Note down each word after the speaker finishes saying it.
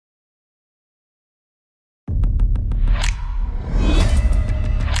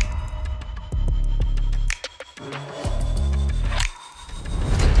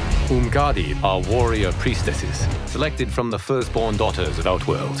Umgadi are warrior priestesses, selected from the firstborn daughters of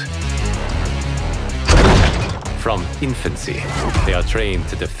Outworld. From infancy, they are trained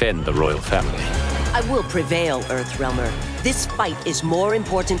to defend the royal family. I will prevail, Earthrealmer. This fight is more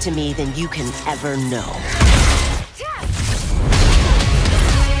important to me than you can ever know.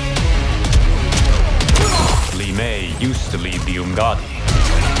 Li Mei used to lead the Umgadi.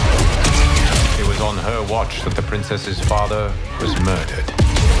 It was on her watch that the princess's father was murdered.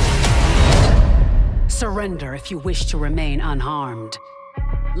 Surrender if you wish to remain unharmed.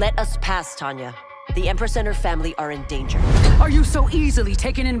 Let us pass, Tanya. The Empress and her family are in danger. Are you so easily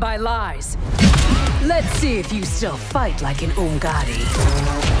taken in by lies? Let's see if you still fight like an Umgadi.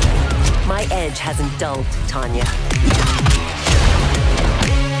 My edge hasn't dulled, Tanya.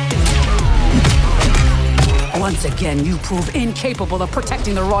 Once again, you prove incapable of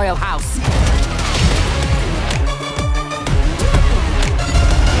protecting the royal house.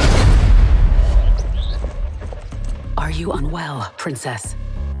 Are you unwell, princess?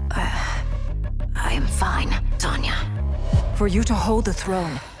 I am fine, Tanya. For you to hold the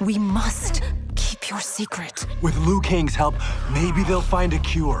throne, we must keep your secret. With Liu Kang's help, maybe they'll find a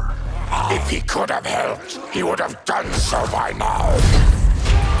cure. If he could have helped, he would have done so by now.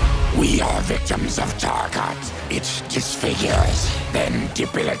 We are victims of Tarkat. It disfigures, then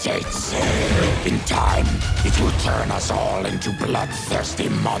debilitates. In time, it will turn us all into bloodthirsty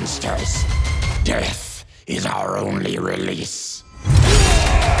monsters. Death is our only release.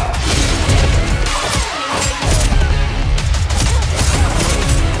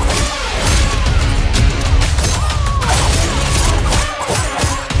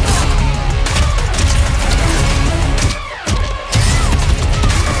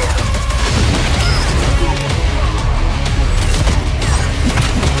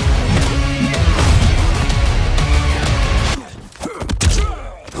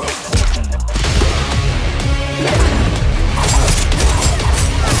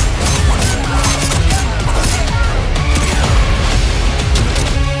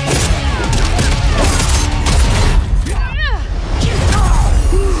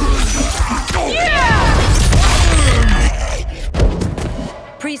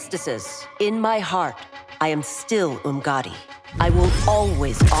 Priestesses, in my heart, I am still Umgadi. I will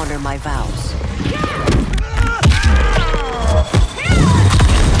always honor my vows.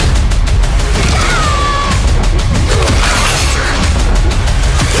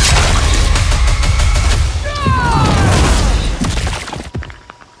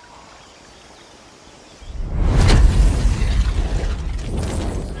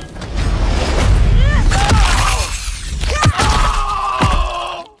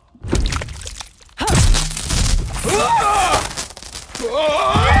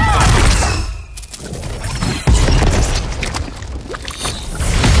 Oh!